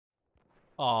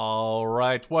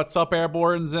Alright, what's up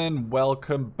Airborns, and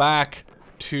welcome back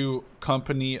to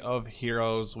Company of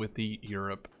Heroes with the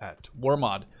Europe at War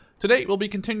mod. Today we'll be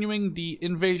continuing the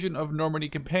Invasion of Normandy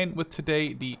campaign with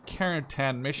today the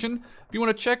Carentan mission. If you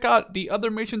want to check out the other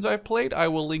missions I've played, I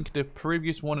will link the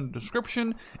previous one in the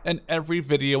description, and every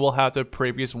video will have the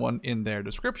previous one in their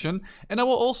description. And I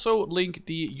will also link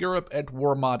the Europe at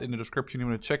War mod in the description if you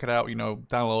want to check it out, you know,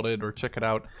 download it or check it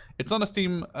out. It's on the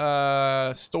Steam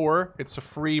store. It's a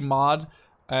free mod,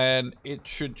 and it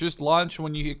should just launch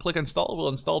when you click install. It will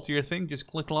install to your thing. Just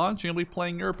click launch and you'll be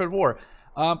playing Europe at War.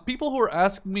 People who are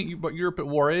asking me what Europe at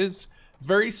War is,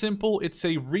 very simple. It's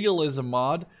a realism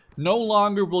mod. No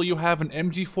longer will you have an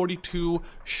MG42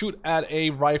 shoot at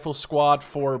a rifle squad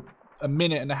for a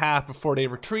minute and a half before they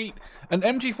retreat. An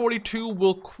MG42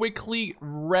 will quickly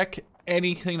wreck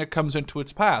anything that comes into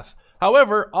its path.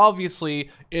 However, obviously,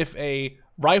 if a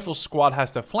rifle squad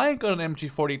has to flank on an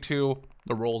MG42,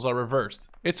 the roles are reversed.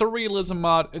 It's a realism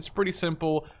mod. It's pretty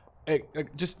simple.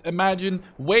 Just imagine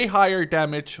way higher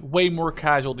damage, way more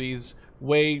casualties,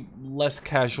 way less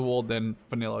casual than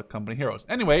vanilla Company Heroes.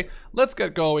 Anyway, let's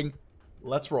get going.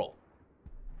 Let's roll.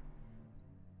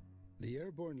 The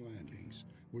airborne landings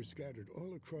were scattered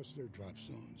all across their drop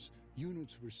zones.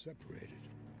 Units were separated.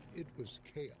 It was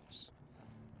chaos.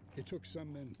 It took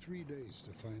some men 3 days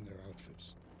to find their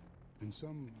outfits, and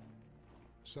some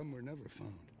were never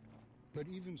found. But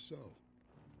even so,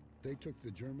 they took the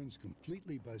Germans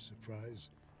completely by surprise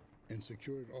and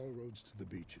secured all roads to the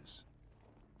beaches.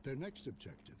 Their next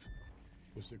objective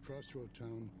was the crossroad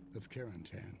town of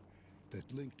Carentan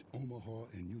that linked Omaha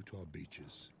and Utah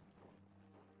beaches.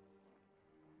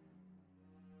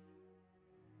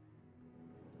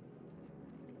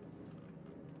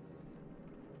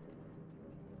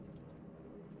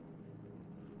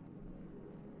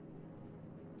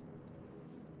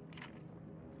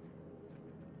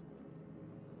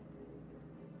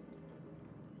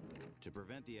 To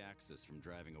prevent the Axis from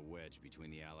driving a wedge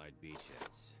between the Allied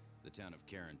beachheads, the town of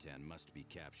Carentan must be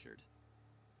captured.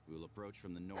 We will approach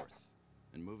from the north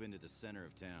and move into the center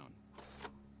of town.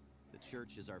 The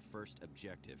church is our first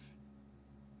objective.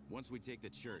 Once we take the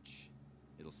church,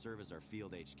 it'll serve as our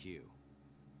field HQ.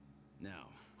 Now,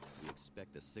 we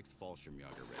expect the 101st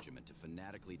Fallschirmjaegers regiment to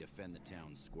fanatically defend the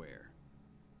town square.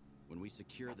 When we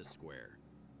secure the square,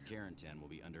 Carentan will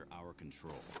be under our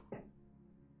control.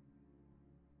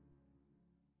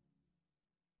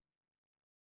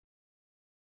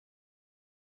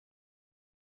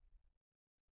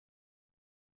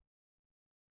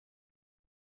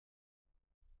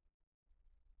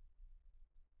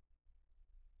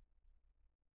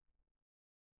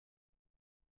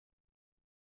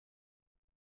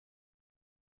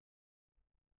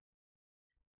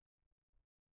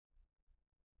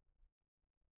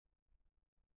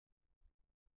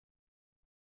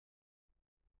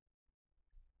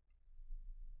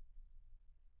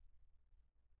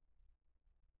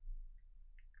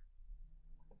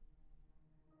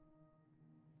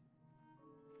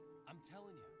 I'm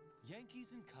telling you,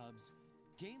 Yankees and Cubs,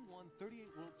 Game 1, 38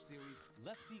 World Series,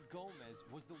 Lefty Gomez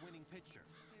was the winning pitcher.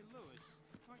 Hey, Lewis,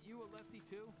 aren't you a lefty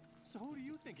too? So who do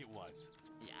you think it was?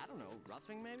 Yeah, I don't know.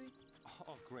 Roughing, maybe?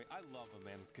 Oh, great. I love a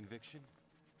man with conviction.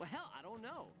 Well, hell, I don't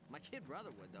know. My kid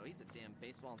brother would, though. He's a damn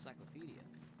baseball encyclopedia.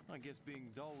 I guess being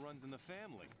dull runs in the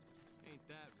family. Ain't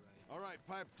that right? All right,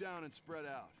 pipe down and spread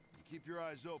out. And keep your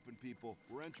eyes open, people.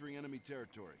 We're entering enemy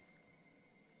territory.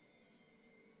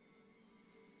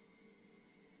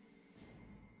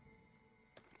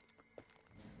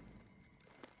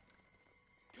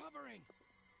 Covering!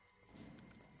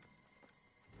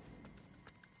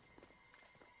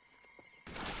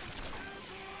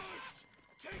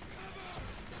 Take cover!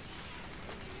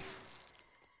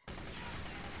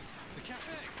 The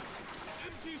cafe!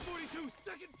 MG42,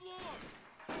 second floor!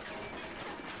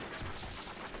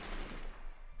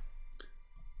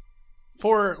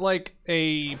 For like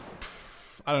a,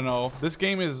 I don't know, this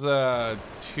game is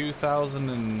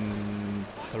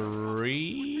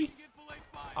 2003.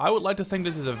 I would like to think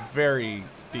this is a very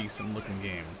decent looking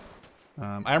game.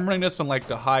 I'm running this on like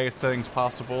the highest settings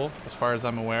possible as far as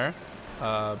I'm aware,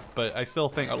 but I still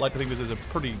think I'd like to think this is a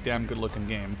pretty damn good looking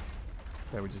game.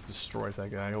 Yeah, we just destroyed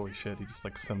that guy. Holy shit, he just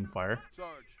like set on fire.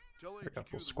 Sarge, tell I got HQ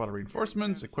full the squad of Royal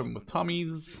reinforcements, Carentan equipment with Assault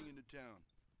Tommies. getting into town.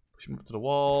 Push him up to the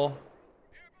wall.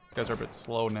 These guys are a bit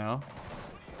slow now.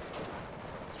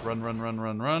 Let's run, run, run,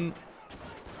 run, run.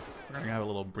 We're gonna have a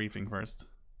little briefing first.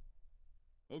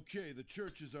 Okay, the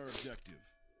church is our objective.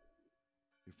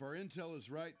 If our intel is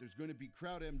right, there's going to be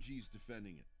crowd MGs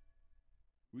defending it.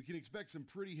 We can expect some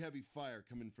pretty heavy fire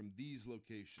coming from these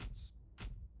locations.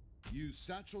 Use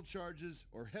satchel charges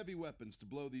or heavy weapons to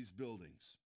blow these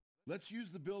buildings. Let's use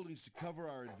the buildings to cover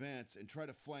our advance and try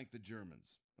to flank the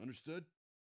Germans. Understood?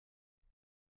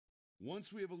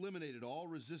 Once we have eliminated all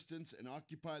resistance and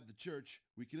occupied the church,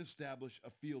 we can establish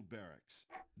a field barracks.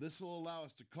 This will allow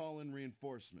us to call in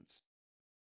reinforcements.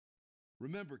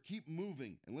 Remember, keep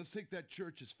moving, and let's take that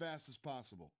church as fast as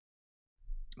possible.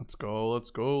 Let's go,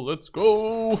 let's go, let's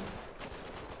go!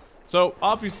 So,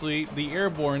 obviously, the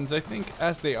Airbornes, I think,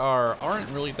 as they are, aren't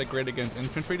really that great against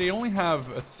infantry. They only have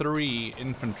a 3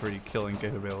 infantry killing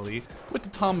capability. With the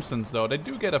Thompsons, though, they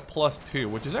do get a +2,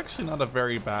 which is actually not a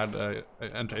very bad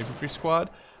anti-infantry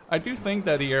squad. I do think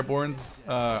that the Airbornes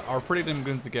are pretty damn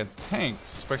good against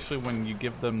tanks, especially when you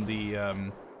give them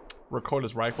the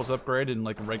Rakota's rifles upgrade in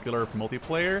like regular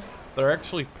multiplayer. They're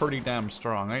actually pretty damn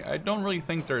strong. I don't really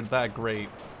think they're that great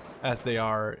as they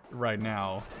are right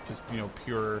now. Just, you know,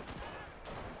 pure,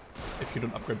 if you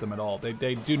don't upgrade them at all.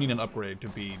 They do need an upgrade to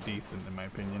be decent, in my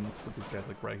opinion. Let's put these guys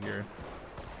like right here.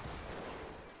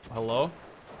 Hello?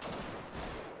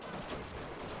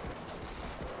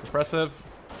 Suppressive.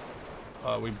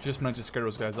 We just managed to scare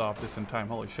those guys off just in time.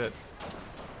 Holy shit.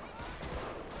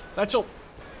 Satchel!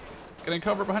 Getting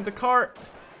cover behind the car!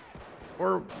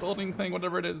 Or building thing,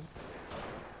 whatever it is.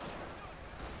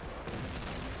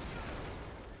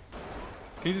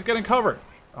 Can you just get in cover?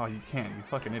 Oh, you can't, you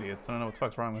fucking idiots. I don't know what the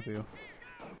fuck's wrong with you.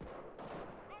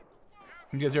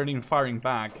 You guys aren't even firing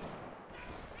back.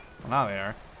 Well, now they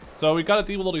are. So we gotta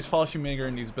deal with all these Fallschirmjäger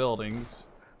in these buildings.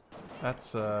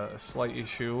 That's a slight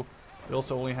issue. We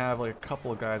also only have like a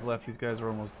couple of guys left. These guys are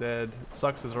almost dead. It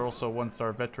sucks as they're also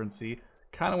 1-star veterancy.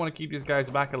 Kind of want to keep these guys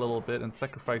back a little bit and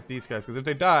sacrifice these guys, because if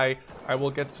they die, I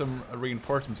will get some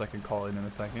reinforcements I can call in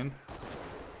a second.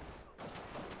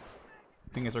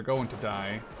 Thing is, they're going to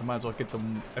die. I might as well get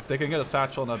them. If they can get a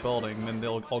satchel in that building, then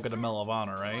they'll all get a Medal of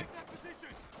Honor, right?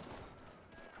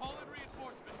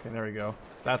 Okay, there we go.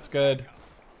 That's good.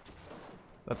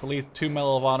 That's at least 2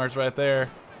 Medal of Honors right there.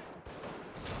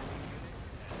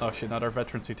 Oh shit, not our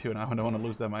veterancy too, and I don't want to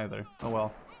lose them either. Oh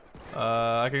well.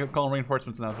 I can call in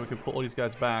reinforcements now, so we can pull all these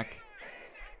guys back.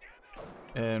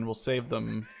 And we'll save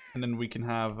them, and then we can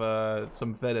have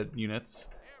some vetted units.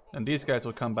 And these guys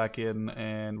will come back in,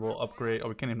 and we'll upgrade. Oh,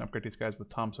 we can't even upgrade these guys with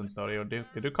Thompsons, though.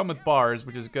 They do come with bars,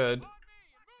 which is good.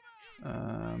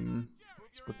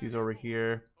 Let's put these over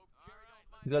here.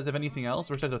 Does that have anything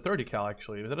else? Or is that a 30 cal,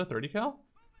 actually? Is that a 30 cal?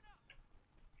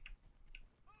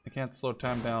 I can't slow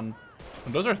time down.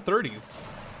 And those are 30s.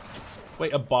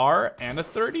 Wait, a bar and a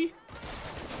 30?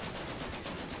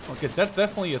 Okay, that's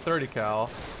definitely a 30 cal.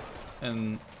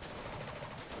 And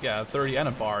yeah, a 30 and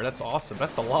a bar. That's awesome.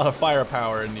 That's a lot of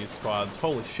firepower in these squads.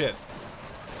 Holy shit.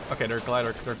 Okay, they're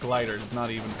gliders,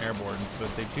 not even airborne,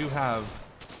 but they do have,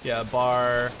 yeah, a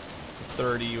bar,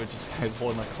 30, which is guys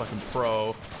holding like a fucking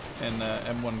pro, and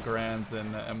M1 Grands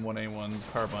and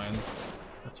M1A1 carbines.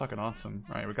 That's fucking awesome.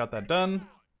 All right, we got that done.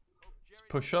 Let's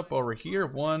push up over here.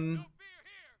 1,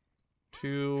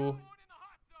 2.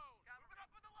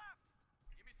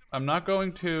 I'm not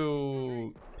going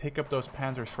to pick up those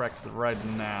Panzer Shreks right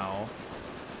now.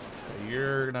 Okay,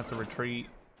 you're gonna have to retreat.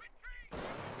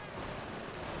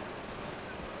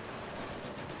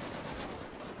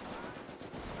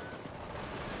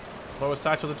 Throw a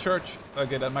satchel to the church.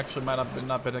 Again, that actually might have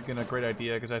not been a great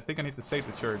idea, because I think I need to save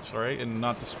the church, alright? And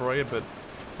not destroy it, but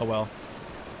oh well.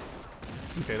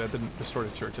 Okay, that didn't destroy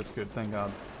the church. That's good, thank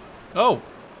God. Oh!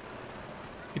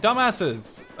 You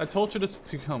dumbasses! I told you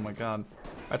to oh my God.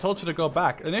 I told you to go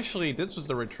back. Initially, this was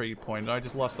the retreat point. I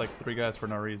just lost like 3 guys for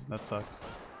no reason. That sucks.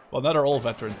 Well, not our old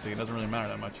veterancy. It doesn't really matter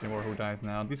that much anymore who dies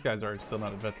now. These guys are still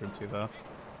not a veterancy, though.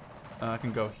 I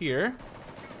can go here.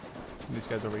 These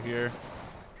guys over here.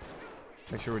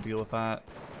 Make sure we deal with that.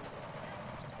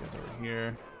 These guys over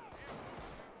here.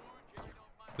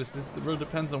 This really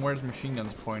depends on where the machine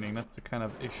gun's pointing. That's the kind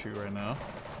of issue right now.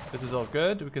 This is all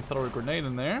good. We can throw a grenade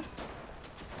in there.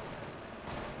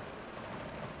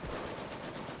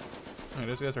 Okay,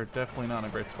 those guys are definitely not in a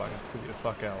great spot. Let's get the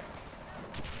fuck out.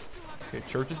 Okay,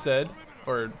 church is dead.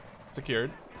 Or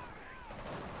secured.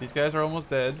 These guys are almost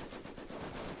dead.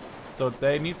 So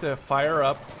they need to fire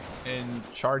up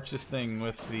and charge this thing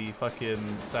with the fucking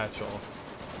satchel.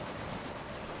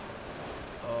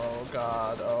 Oh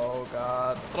God, oh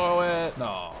God. Throw it!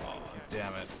 No,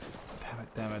 damn it. Damn it,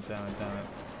 damn it, damn it, damn it.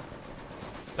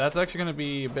 That's actually going to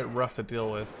be a bit rough to deal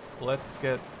with. Let's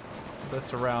get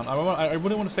this around. I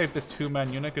wouldn't want to save this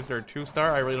 2-man unit because they're a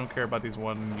 2-star. I really don't care about these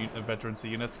veterancy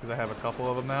units because I have a couple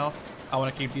of them now. I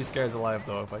want to keep these guys alive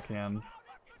though if I can.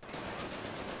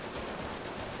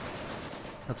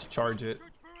 Let's charge it.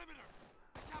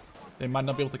 They might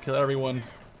not be able to kill everyone.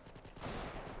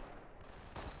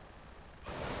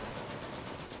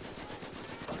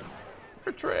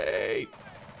 Sweet.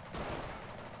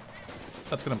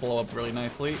 That's gonna blow up really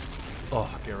nicely.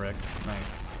 Oh, get wrecked.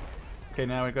 Nice. Okay,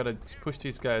 now we gotta push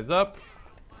these guys up.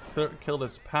 Kill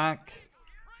this pack.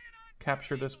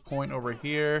 Capture this point over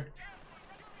here.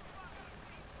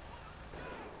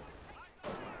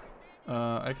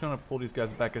 I can pull these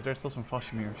guys back. Is there still some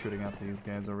Fallschirmjäger shooting at these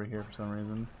guys over here for some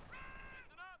reason?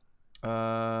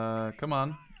 Come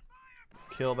on. Let's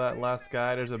kill that last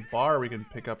guy. There's a bar we can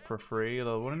pick up for free.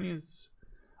 Although one of these...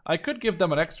 I could give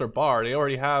them an extra bar. They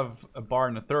already have a bar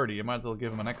in the 30. I might as well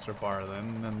give them an extra bar then.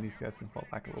 And then these guys can fall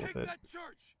back a little bit.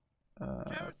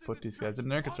 Put these guys in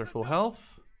there because they're full health.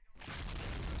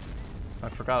 I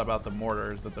forgot about the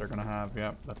mortars that they're gonna have.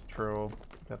 Yep, that's true.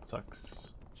 That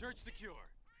sucks. Church secure.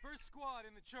 First squad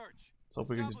in the church. So if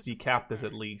we can just decap this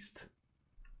at least.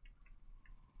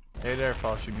 Hey there,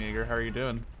 Fallschirmjäger. How are you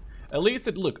doing? At least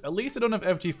it look. At least I don't have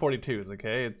FG-42s.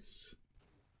 Okay, it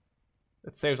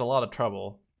saves a lot of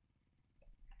trouble.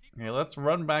 Okay, let's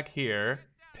run back here.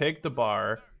 Take the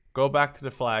bar. Go back to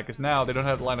the flag because now they don't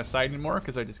have the line of sight anymore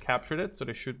because I just captured it, so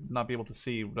they should not be able to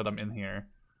see that I'm in here.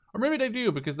 Or maybe they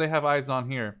do because they have eyes on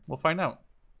here. We'll find out.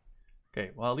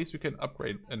 Okay, well at least we can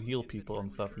upgrade and heal people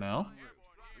and stuff now.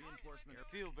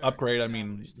 Upgrade, I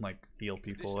mean like heal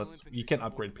people. You can't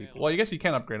upgrade people. Well, I guess you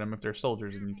can upgrade them if they're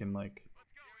soldiers and you can like...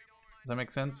 Does that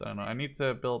make sense? I don't know. I need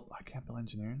to build... I can't build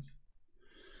engineers.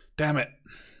 Damn it.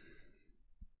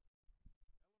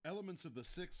 Elements of the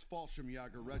 6th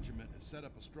Fallschirmjager Regiment have set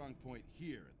up a strong point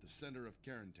here at the center of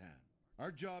Carentan.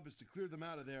 Our job is to clear them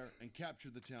out of there and capture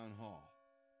the town hall.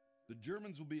 The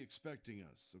Germans will be expecting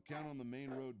us, so count on the main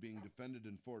road being defended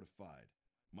and fortified.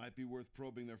 Might be worth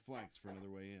probing their flanks for another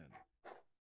way in.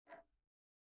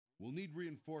 We'll need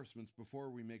reinforcements before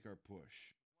we make our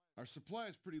push. Our supply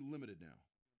is pretty limited now.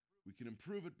 We can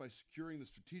improve it by securing the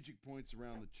strategic points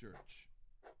around the church.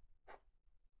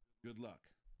 Good luck.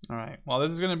 Alright, well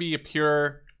this is gonna be a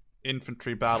pure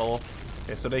infantry battle.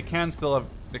 Okay, so they can still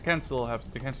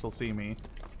see me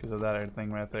because of that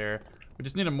thing right there. We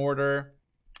just need a mortar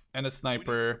and a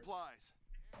sniper.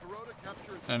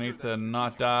 I need to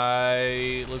not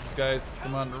die. Look, these guys,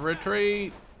 come on,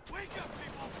 retreat!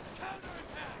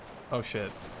 Oh shit,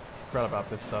 forgot about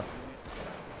this stuff.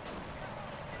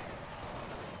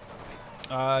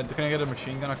 Can I get a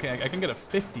machine gun? Okay, I can get a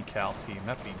 50 cal team.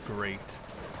 That'd be great.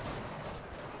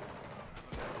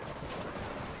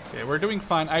 Okay, we're doing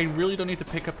fine. I really don't need to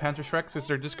pick up Panzerschrecks because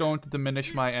they're just going to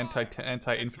diminish my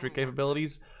anti-infantry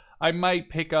capabilities. I might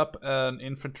pick up an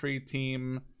infantry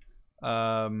team.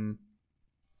 I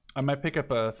might pick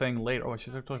up a thing later. Oh, I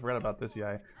should have totally forgot about this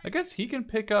guy. I guess he can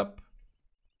pick up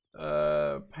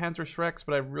Panzerschrecks,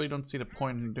 but I really don't see the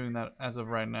point in doing that as of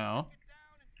right now.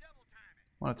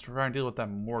 I want to try and deal with that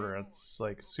mortar. It's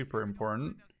like super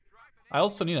important. I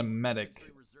also need a medic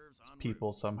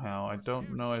people somehow. I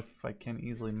don't know if I can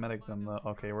easily medic them though.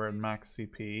 Okay, we're at max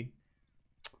CP.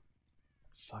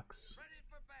 Sucks.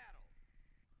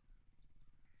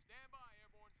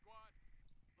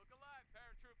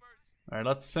 Alright,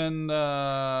 let's send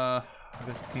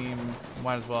this team.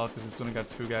 Might as well because it's only got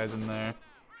 2 guys in there.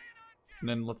 And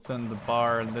then let's send the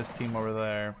bar and this team over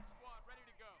there.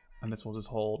 And this will just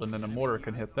hold. And then a mortar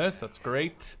can hit this. That's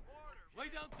great.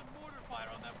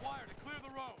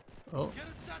 Oh,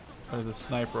 there's a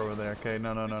sniper over there. Okay,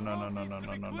 no.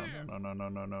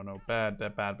 Bad.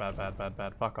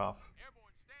 Fuck off.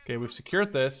 Okay, we've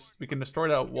secured this. We can destroy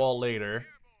that wall later.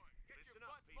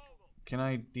 Can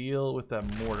I deal with that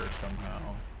mortar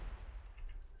somehow?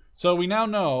 So we now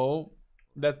know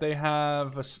that they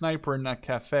have a sniper in that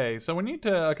cafe. So we need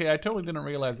to... Okay, I totally didn't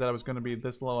realize that I was going to be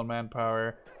this low on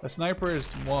manpower. A sniper is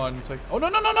 1. It's like... Oh, no!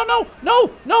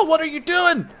 No! What are you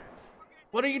doing?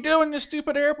 What are you doing, you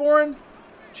stupid airborne?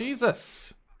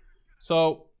 Jesus.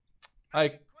 So,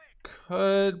 I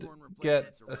could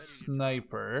get a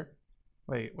sniper.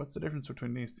 Wait, what's the difference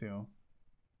between these two?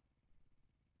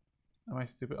 Am I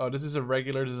stupid? Oh, this is a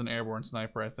regular, this is an airborne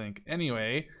sniper, I think.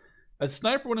 Anyway, a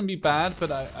sniper wouldn't be bad,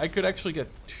 but I could actually get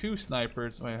 2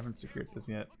 snipers. Oh, I haven't secured this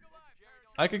yet.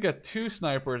 I could get 2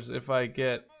 snipers if I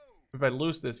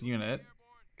lose this unit.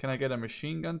 Can I get a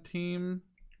machine gun team?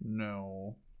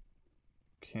 No.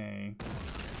 Okay.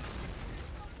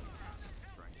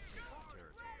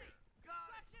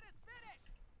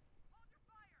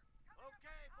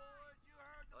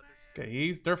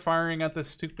 Okay, they're firing at this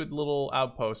stupid little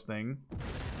outpost thing, which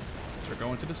they're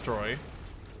going to destroy.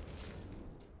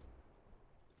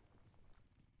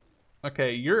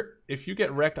 Okay, if you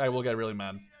get wrecked, I will get really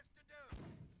mad.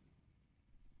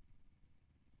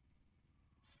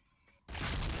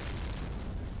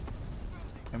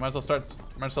 I might as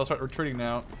well start retreating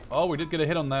now. Oh, we did get a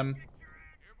hit on them.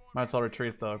 Might as well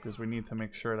retreat though, because we need to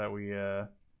make sure that we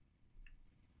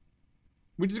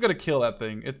just gotta kill that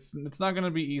thing. It's not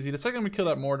gonna be easy. The second we kill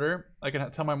that mortar, I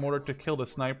can tell my mortar to kill the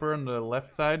sniper on the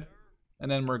left side, and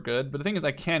then we're good. But the thing is,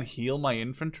 I can't heal my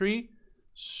infantry,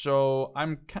 so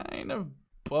I'm kind of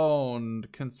boned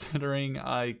considering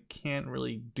I can't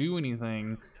really do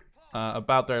anything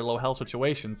about their low health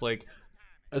situations. Like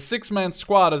a 6-man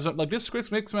squad is like this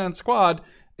 6-man squad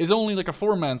is only like a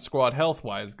 4-man squad health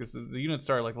wise because the units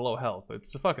are like low health.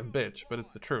 It's a fucking bitch, but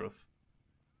it's the truth.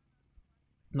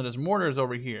 Now there's mortars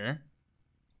over here.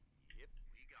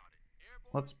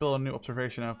 Let's build a new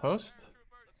observation outpost.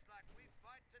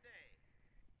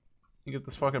 You get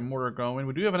this fucking mortar going.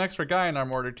 We do have an extra guy in our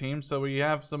mortar team, so we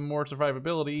have some more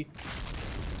survivability.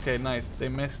 Okay, nice. They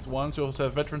missed one, so we also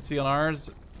have veterancy on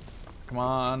ours. Come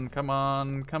on, come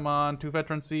on, come on. 2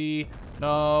 veterancy.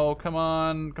 No, come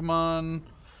on, come on.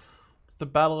 It's the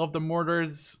battle of the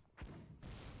mortars.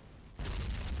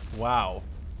 Wow.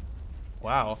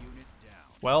 Wow.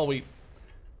 Well, we...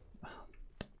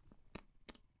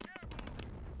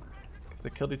 Guess they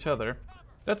killed each other.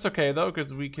 That's okay, though,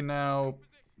 because we can now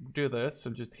do this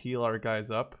and just heal our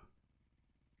guys up.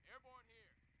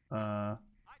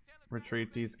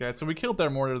 Retreat these guys. So we killed their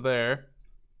mortar there.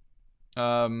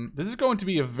 This is going to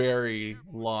be a very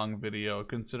long video,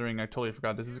 considering I totally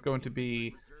forgot. This is going to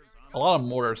be a lot of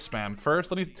mortar spam.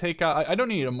 First, let me take out... I don't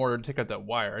need a mortar to take out that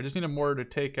wire. I just need a mortar to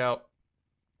take out...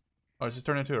 Oh, it's just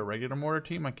turned into a regular mortar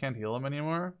team? I can't heal him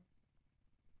anymore?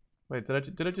 Wait,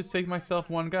 did I just save myself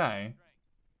one guy?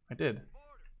 I did.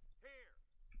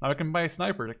 Now I can buy a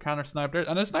sniper to counter snipe there.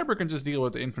 And a sniper can just deal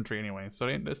with the infantry anyway. So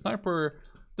the sniper...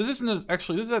 This is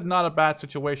not a bad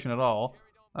situation at all.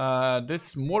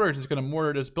 This mortar is just gonna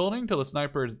mortar this building till the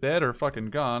sniper is dead or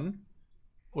fucking gone.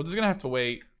 We're just gonna have to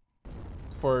wait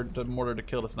for the mortar to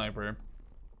kill the sniper.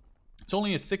 It's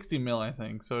only a 60 mil, I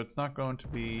think, so it's not going to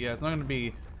be... Yeah, it's not going to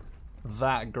be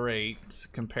that great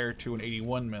compared to an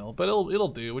 81 mil, but it'll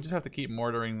do. We just have to keep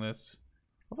mortaring this.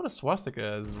 What about a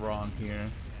swastika is wrong here?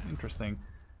 Interesting.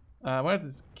 Why don't I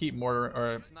just keep mortar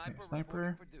or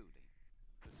sniper?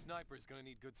 The sniper's gonna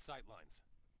need good sight lines.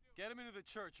 Get him into the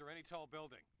church or any tall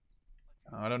building.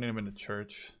 Oh, I don't need him in the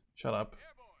church. Shut up.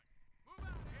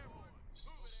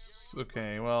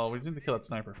 Okay, well, we just need to kill that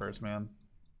sniper first, man.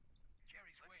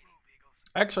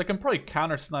 Actually, I can probably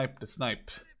counter snipe the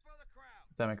snipe.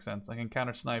 If that makes sense. I can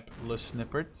counter snipe the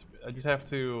snippets. I just have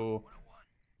to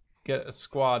get a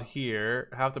squad here.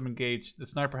 Have them engage. The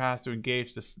sniper has to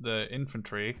engage the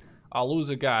infantry. I'll lose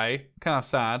a guy. Kind of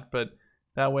sad, but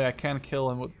that way I can kill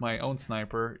him with my own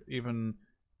sniper, even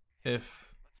if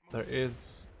there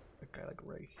is a guy like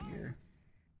right here.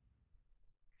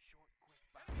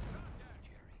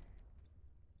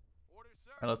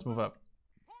 Alright, let's move up.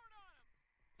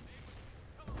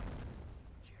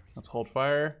 Let's hold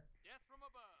fire.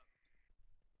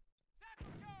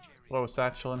 Throw a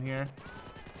satchel in here.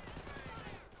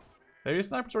 Maybe a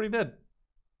sniper's already dead.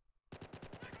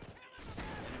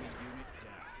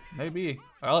 Maybe.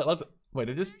 Let's wait,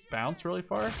 it just bounced really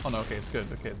far? Oh no, okay, it's good.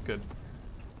 Okay, it's good.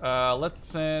 Let's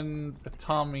send a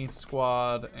Tommy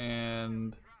squad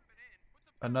and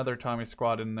another Tommy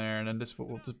squad in there, and then this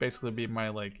will just basically be my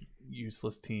like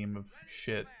useless team of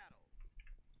shit.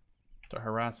 Start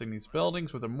harassing these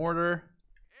buildings with a mortar.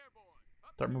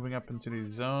 Start moving up into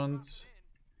these zones.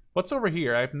 What's over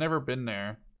here? I've never been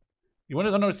there. You want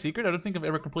to know a secret? I don't think I've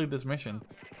ever completed this mission.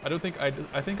 I think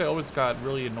I always got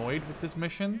really annoyed with this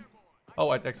mission. Oh,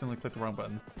 I accidentally clicked the wrong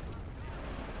button.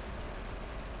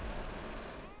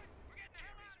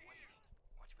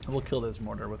 We'll kill this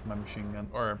mortar with my machine gun,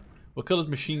 or we'll kill this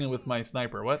machine gun with my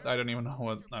sniper. What? I don't even know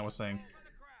what I was saying.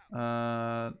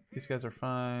 These guys are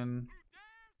fine.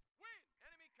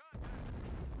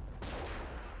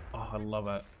 Oh, I love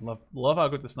it. Love how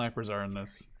good the snipers are in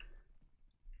this.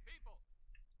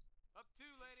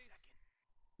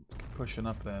 Let's keep pushing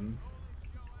up then.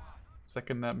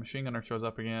 Second that machine gunner shows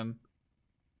up again.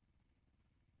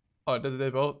 Oh, did they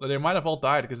both? They might have all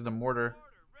died because of the mortar.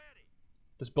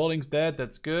 This building's dead.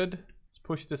 That's good. Let's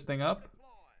push this thing up.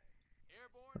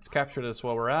 Let's capture this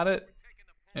while we're at it.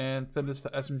 And send this to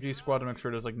SMG squad to make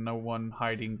sure there's like no one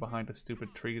hiding behind the stupid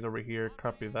trees over here.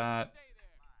 Copy that.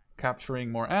 Capturing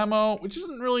more ammo, which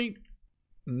isn't really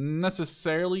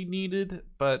necessarily needed,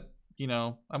 but you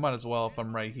know, I might as well if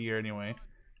I'm right here anyway.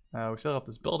 We still have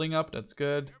this building up. That's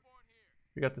good.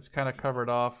 We got this kind of covered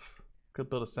off. Could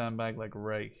build a sandbag like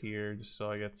right here, just so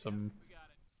I get some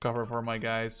cover for my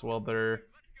guys while they're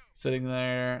sitting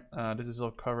there. This is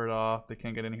all covered off. They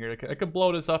can't get in here. I could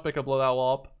blow this up. I could blow that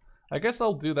wall up. I guess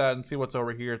I'll do that and see what's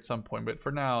over here at some point. But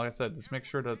for now, like I said, just make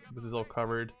sure that this is all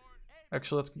covered.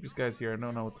 Actually, let's keep these guys here. I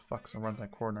don't know what the fuck's around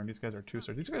that corner. These guys are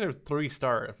 2-star. These guys are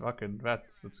 3-star fucking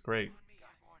vets. That's great.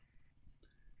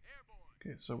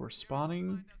 Okay, so we're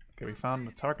spawning. Okay, we found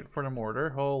the target for the mortar.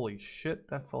 Holy shit,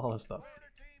 that's a lot of stuff.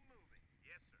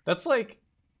 That's like...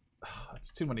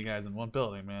 that's too many guys in one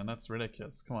building, man. That's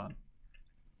ridiculous. Come on.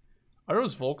 Are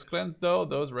those Volksklans, though?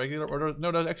 Those regular... or those, no,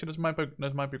 actually, those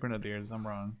might be Grenadiers. I'm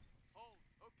wrong.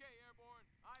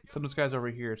 Send those guys over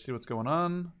here, see what's going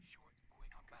on.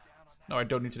 No, I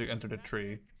don't need you to enter the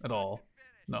tree at all.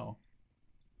 No.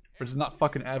 This is not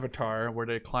fucking Avatar where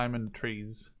they climb in the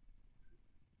trees.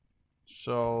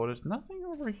 So there's nothing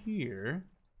over here.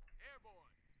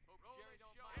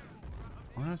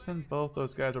 I'm gonna send both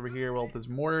those guys over here. Well, this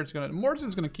mortar's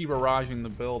gonna keep barraging the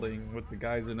building with the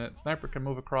guys in it. Sniper can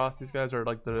move across. These guys are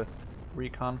like the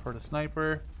recon for the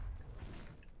sniper.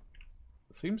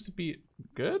 Seems to be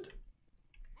good.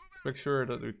 Make sure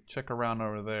that we check around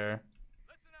over there.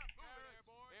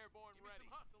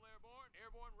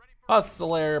 Hustle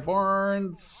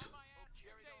Airbornes!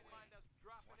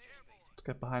 Let's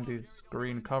get behind these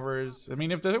green covers. I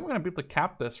mean, if they're going to be able to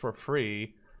cap this for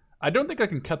free, I don't think I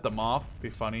can cut them off. It'd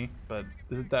be funny, but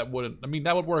that wouldn't... I mean,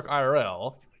 that would work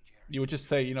IRL. You would just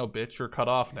say, you know, bitch, you're cut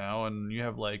off now, and you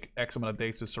have like X amount of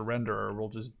days to surrender, or we'll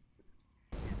just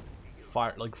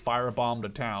firebomb the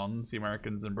town. The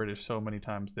Americans and British so many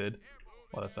times did.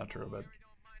 Well, that's not true, but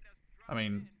I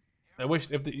mean, I wish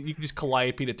you could just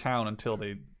calliope the town until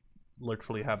they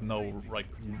literally have no like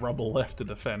rubble left to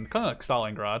defend, kind of like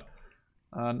Stalingrad.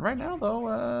 Right now,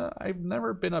 though, I've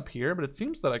never been up here, but it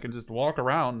seems that I can just walk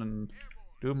around and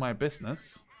do my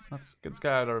business. Let's get this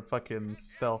guy out of fucking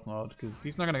stealth mode, because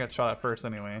he's not gonna get shot at first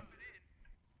anyway.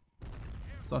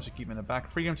 So I should keep him in the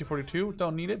back. Free MT42,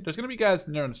 don't need it. There's gonna be guys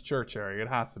near this church area. It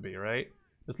has to be, right?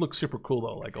 This looks super cool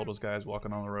though, like all those guys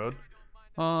walking on the road.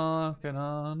 Walking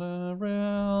on the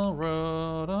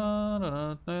railroad on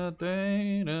a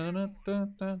day.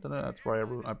 That's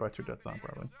probably I butchered that song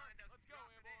probably.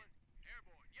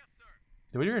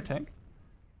 Did we hear a tank?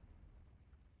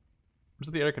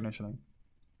 Where's the air conditioning?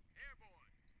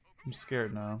 I'm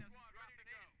scared now.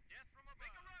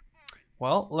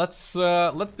 Well, let's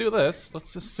do this.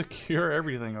 Let's just secure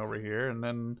everything over here and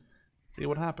then see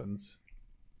what happens.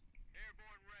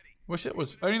 Wish it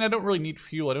was... I mean, I don't really need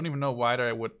fuel. I don't even know why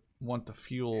I would want the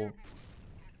fuel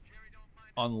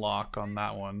unlock on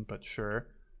that one, but sure.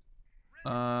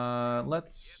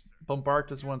 Let's bombard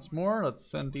this once more. Let's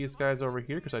send these guys over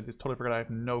here, because I just totally forgot I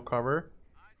have no cover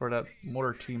for that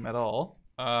mortar team at all.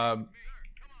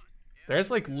 There's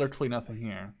like literally nothing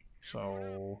here,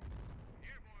 so...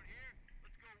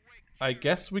 I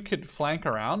guess we could flank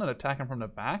around and attack him from the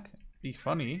back. Be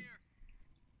funny.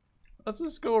 Let's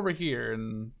just go over here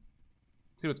and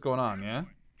see what's going on, yeah?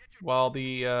 While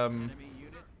the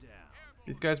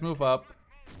these guys move up.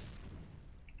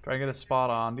 Try and get a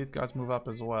spot on. These guys move up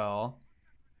as well.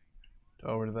 To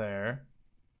over there.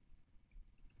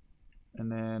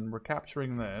 And then we're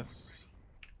capturing this.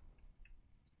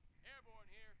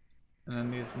 And then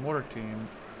these mortar team.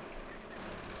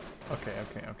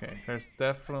 Okay. There's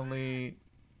definitely...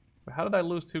 How did I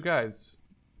lose two guys?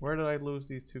 Where did I lose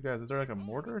these two guys? Is there like a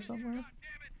mortar or somewhere?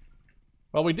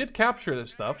 Well, we did capture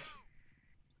this stuff.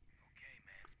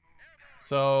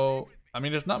 So, I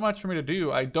mean, there's not much for me to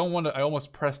do. I don't want to... I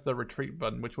almost pressed the retreat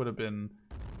button, which would have been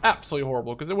absolutely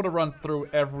horrible, because it would have run through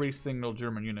every single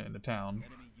German unit in the town.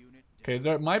 Okay,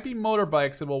 there might be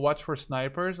motorbikes, and we'll watch for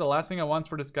snipers. The last thing I want is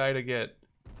for this guy to get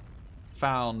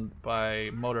found by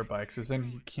motorbikes, because then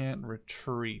he can't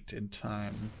retreat in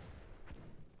time.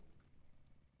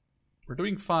 We're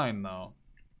doing fine though.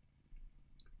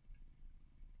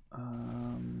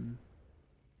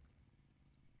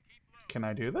 Can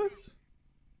I do this?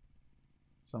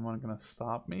 Someone gonna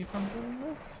stop me from doing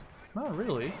this? Not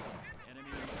really.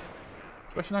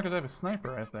 Especially not because I have a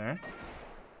sniper right there.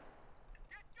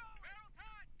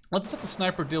 Let's let the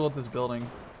sniper deal with this building.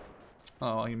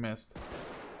 Oh, he missed.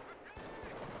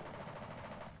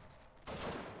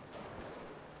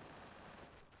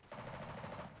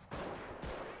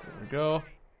 Go.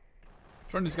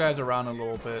 Turn these guys around a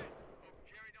little bit.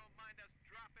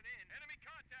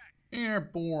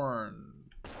 Airborne.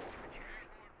 I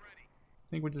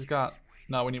think we just got...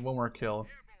 No, we need one more kill.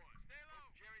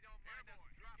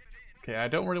 Okay, I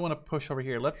don't really want to push over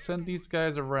here. Let's send these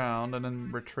guys around and then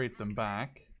retreat them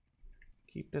back.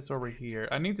 Keep this over here.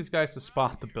 I need these guys to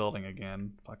spot the building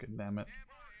again. Fucking damn it.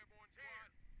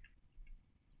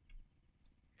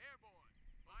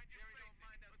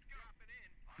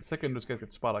 The second this guy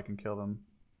gets spot, I can kill them.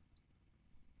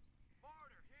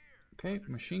 Okay,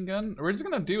 machine gun. We're just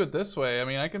gonna do it this way. I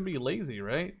mean, I can be lazy,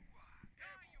 right?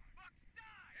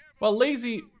 Well,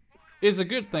 lazy is a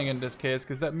good thing in this case,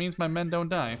 because that means my men don't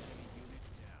die.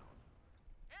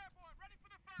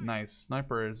 Nice.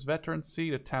 Sniper is veterancy.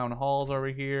 The town hall's over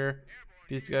here.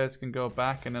 These guys can go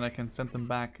back, and then I can send them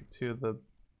back to the...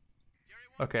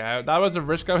 Okay, that was a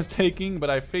risk I was taking, but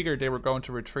I figured they were going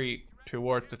to retreat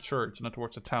towards the church, not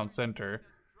towards the town center.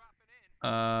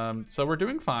 So we're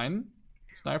doing fine.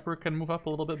 Sniper can move up a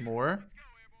little bit more.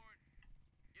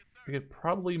 We could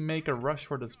probably make a rush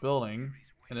for this building,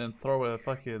 and then throw a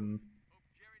fucking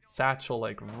satchel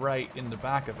like right in the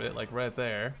back of it, like right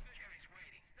there.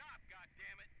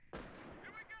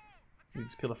 We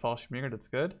just kill a Fallschirmjäger, that's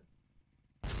good.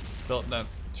 That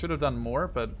should have done more,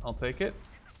 but I'll take it.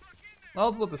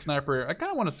 I'll let the sniper... I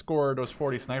kind of want to score those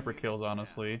 40 sniper kills,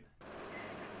 honestly.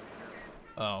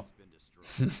 Oh.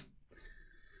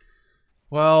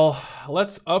 Well,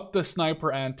 let's up the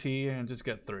sniper ante and just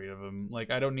get 3 of them. Like,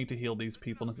 I don't need to heal these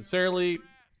people necessarily.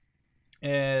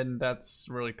 And that's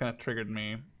really kind of triggered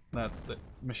me. That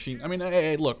machine... I mean,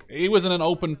 hey, look, he was in an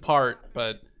open part,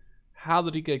 but... How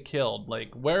did he get killed?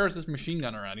 Like, where is this machine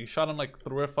gunner at? He shot him, like,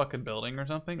 through a fucking building or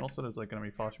something? Also, there's, like, gonna be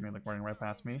Fallschirmjäger, like, running right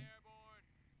past me.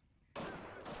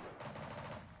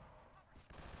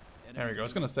 There we go. I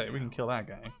was gonna say, we can kill that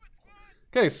guy.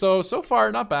 Okay, so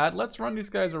far, not bad. Let's run these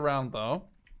guys around, though.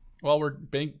 While we're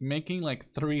making, like,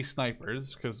 3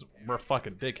 snipers, because we're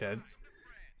fucking dickheads.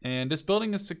 And this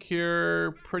building is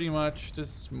secure, pretty much.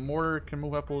 This mortar can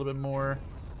move up a little bit more.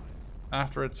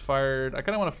 After it's fired, I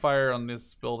kind of want to fire on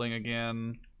this building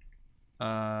again. Where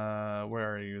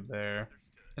are you there?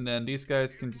 And then these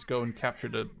guys can just go and capture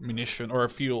the munition or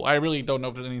fuel. I really don't know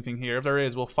if there's anything here. If there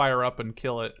is, we'll fire up and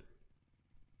kill it.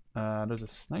 There's a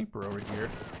sniper over here.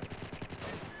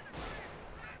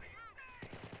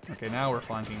 Okay, now we're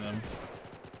flanking them.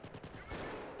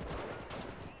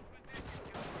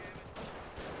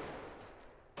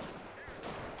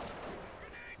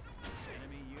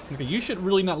 Okay, you should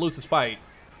really not lose this fight.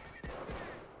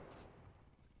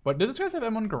 But did this guys have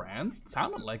M1 Garands? It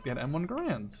sounded like they had M1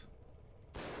 Garands.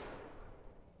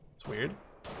 It's weird.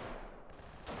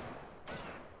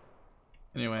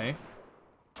 Anyway.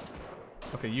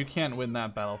 Okay, you can't win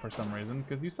that battle for some reason,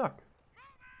 because you suck.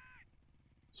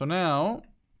 So now,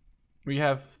 we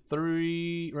have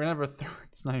 3... We're gonna have a 3rd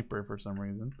sniper for some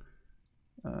reason.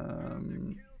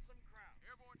 Let's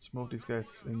move these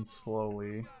guys in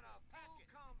slowly.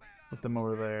 Put them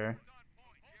over there.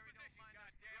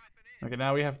 Okay,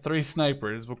 now we have 3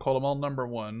 snipers. We'll call them all number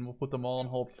 1. We'll put them all on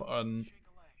hold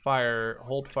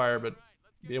fire, but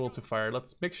be able to fire.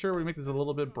 Let's make sure we make this a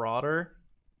little bit broader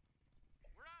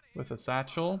with a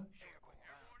satchel.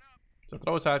 So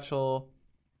throw a satchel.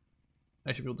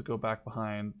 I should be able to go back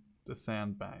behind the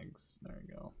sandbags. There we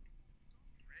go.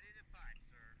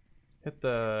 Hit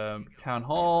the town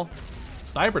hall.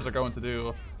 Snipers are going to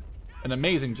do an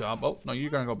amazing job. Oh, no, you're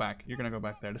gonna go back. You're gonna go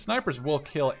back there. The snipers will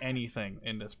kill anything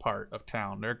in this part of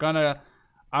town. They're gonna...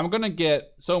 I'm gonna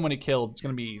get so many kills. It's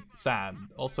gonna be sad.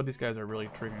 Also, these guys are really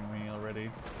triggering me already.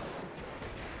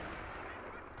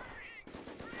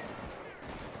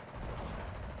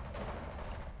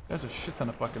 There's a shit ton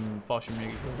of fucking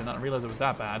Fallschirmjägers. I did not realize it was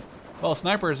that bad. Well,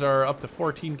 snipers are up to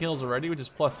 14 kills already, which is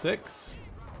 +6.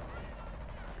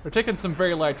 They're taking some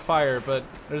very light fire, but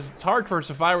it's hard for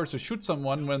survivors to shoot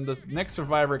someone when the next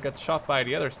survivor gets shot by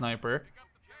the other sniper.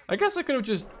 I guess I could have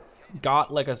just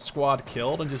got like a squad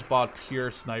killed and just bought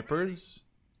pure snipers.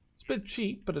 It's a bit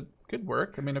cheap, but it could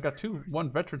work. I mean, I've got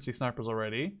 1 veterancy snipers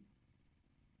already.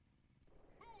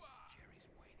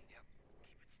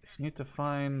 I need to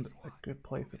find a good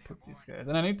place to put these guys.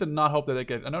 And I need to not hope that they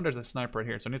get... I know there's a sniper right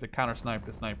here, so I need to counter-snipe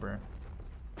the sniper.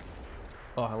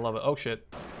 Oh, I love it. Oh, shit.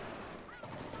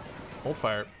 Hold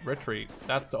fire. Retreat.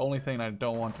 That's the only thing I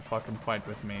don't want to fucking fight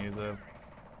with me. Is a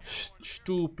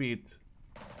stupid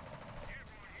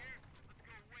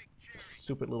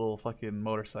little fucking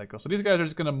motorcycle. So these guys are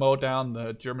just gonna mow down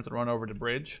the Germans that run over the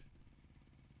bridge.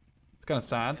 It's kind of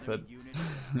sad, but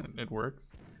it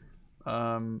works.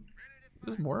 Is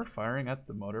this more firing at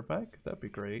the motorbike? Because that'd be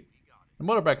great. The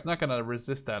motorbike's not gonna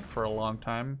resist that for a long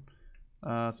time.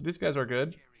 So these guys are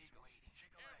good.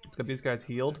 Let's get these guys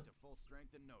healed.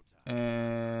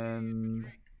 And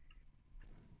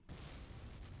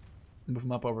move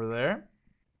them up over there.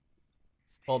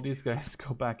 All these guys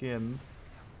go back in.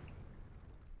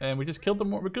 And we just killed the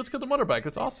motorbike.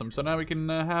 That's awesome. So now we can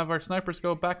have our snipers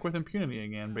go back with impunity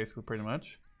again, basically, pretty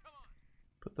much.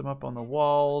 Put them up on the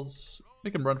walls.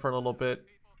 Make them run for a little bit.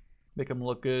 Make them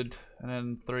look good. And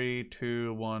then 3,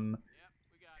 2, 1.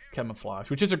 Camouflage,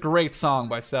 which is a great song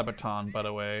by Sabaton, by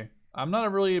the way. I'm not a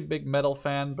really big metal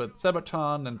fan, but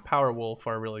Sabaton and Powerwolf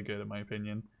are really good in my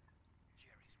opinion.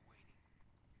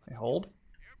 Okay, hold.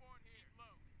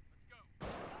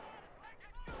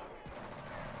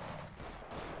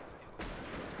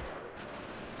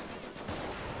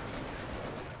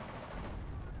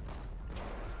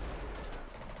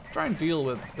 Try and deal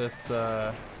with this,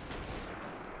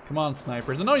 come on,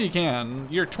 snipers. I know you can.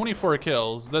 You're 24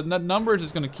 kills. The number is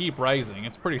just going to keep rising.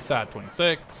 It's pretty sad.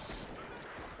 26,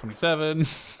 27.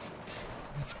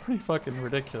 It's pretty fucking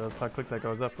ridiculous how quick that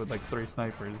goes up with like 3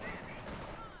 snipers.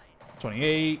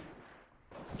 28.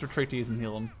 Let's retreat these and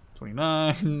heal them.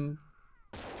 29.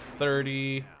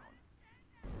 30.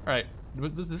 Alright.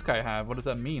 What does this guy have? What does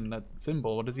that mean? That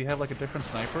symbol? Does he have like a different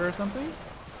sniper or something?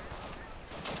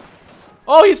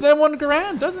 Oh, he's an M1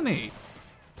 Garand, doesn't he?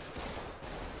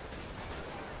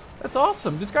 That's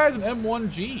awesome. This guy has an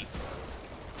M1G.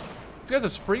 This guy's a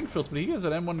Springfield, but he has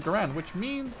an M1 Garand, which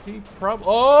means he probably...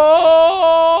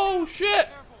 Oh, shit!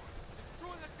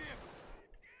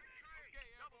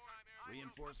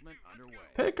 Reinforcement underway.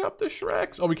 Pick up the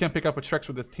Shreks. Oh, we can't pick up with Shreks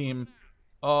with this team.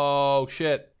 Oh,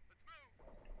 shit.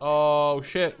 Oh,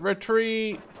 shit.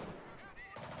 Retreat!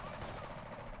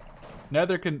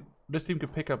 Neither can... This team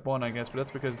could pick up one, I guess, but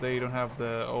that's because they don't have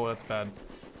the... Oh, that's bad.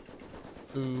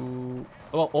 Ooh.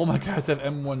 Oh my guys have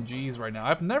M1Gs right now.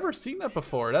 I've never seen that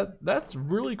before. That's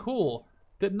really cool.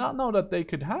 Did not know that they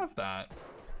could have that.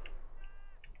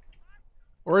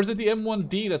 Or is it the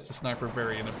M1D that's the sniper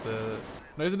variant of the...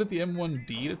 No, isn't it the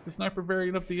M1D that's the sniper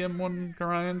variant of the M1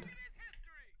 Garand?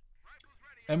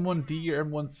 M1D or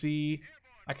M1C?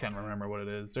 I can't remember what it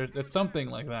is. It's something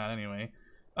like that anyway.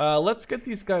 Let's get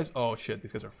these guys... Oh shit,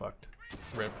 these guys are fucked.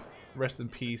 RIP. Rest in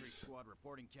peace. Squad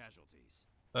reporting casualties.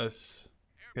 Us.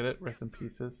 Get it? Rest in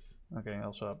pieces. Okay,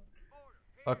 I'll shut up.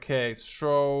 Okay,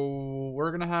 so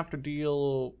we're gonna have to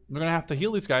deal... We're gonna have to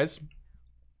heal these guys.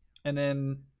 And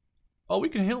then... Oh, we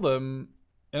can heal them.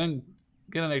 And then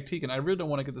get an AT gun. I really don't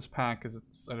want to get this pack because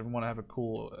I don't want to have a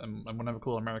cool... I want to have a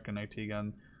cool American AT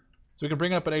gun. So we can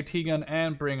bring up an AT gun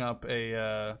and bring up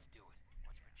a...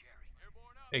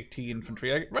 AT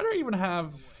infantry. I'd rather even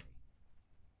have...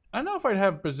 I don't know if I'd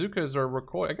have bazookas or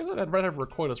recoil. I guess I'd rather have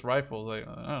recoilless rifles. I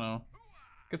don't know.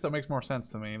 I guess that makes more sense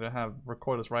to me to have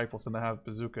recoilless rifles than to have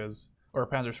bazookas. Or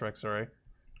Panzerschreck, sorry.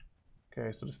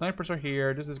 Okay, so the snipers are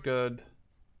here. This is good.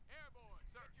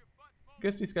 I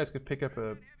guess these guys could pick up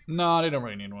a... No, they don't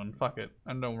really need one. Fuck it.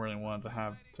 I don't really want to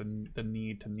have the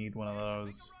need to need one of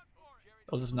those.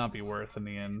 It'll just not be worth in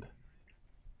the end.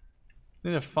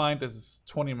 Need to find this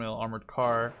 20mm armored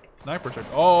car. Snipers are...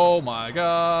 Oh my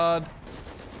god!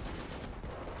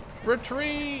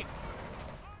 Retreat!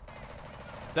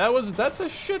 That's a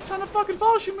shit ton of fucking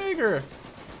Fallschirmjäger!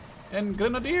 And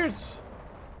Grenadiers!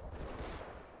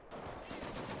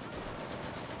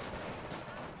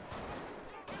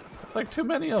 It's like too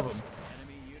many of them.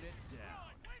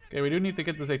 Okay, we do need to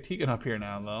get this AT gun up here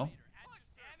now, though.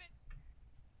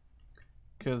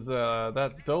 Because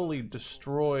that Dolly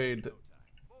destroyed...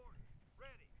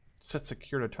 Set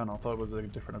secured a tunnel. I thought it was a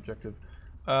different objective.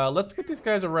 Let's get these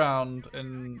guys around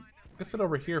and get it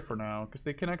over here for now, because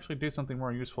they can actually do something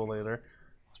more useful later.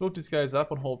 Let's move these guys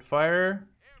up and hold fire.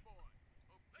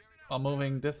 I'm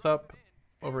moving this up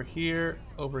over here,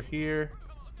 over here,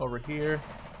 over here.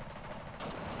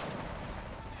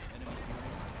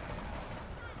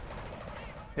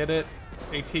 Hit it.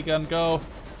 AT gun, go.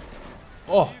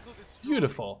 Oh,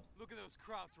 beautiful.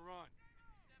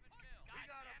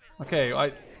 Okay,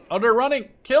 oh, they're running.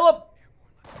 Kill him.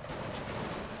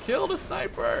 Kill the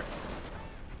sniper.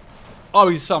 Oh,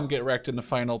 we saw him get wrecked in the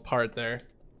final part there.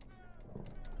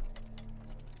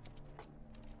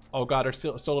 Oh god, they're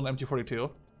still an MG42.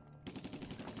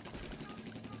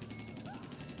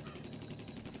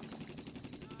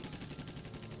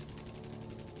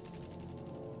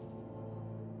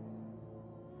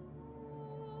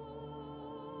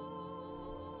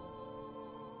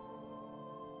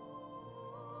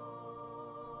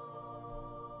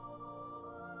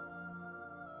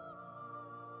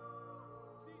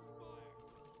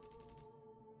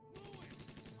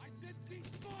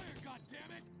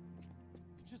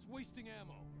 Just wasting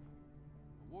ammo.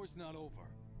 The war's not over.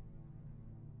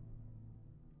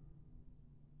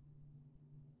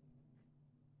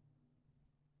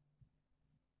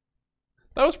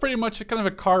 That was pretty much kind of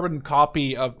a carbon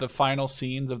copy of the final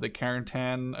scenes of the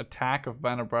Carentan attack of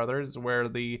Band of Brothers, where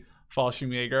the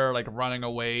Fallschirmjäger are like running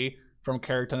away from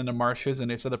Carentan in the marshes,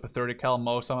 and they set up a 30 cal,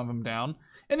 mow some of them down.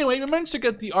 Anyway, we managed to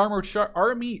get the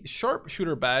Army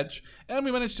Sharpshooter badge, and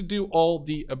we managed to do all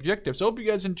the objectives. So I hope you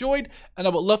guys enjoyed, and I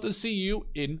would love to see you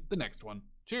in the next one.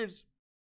 Cheers!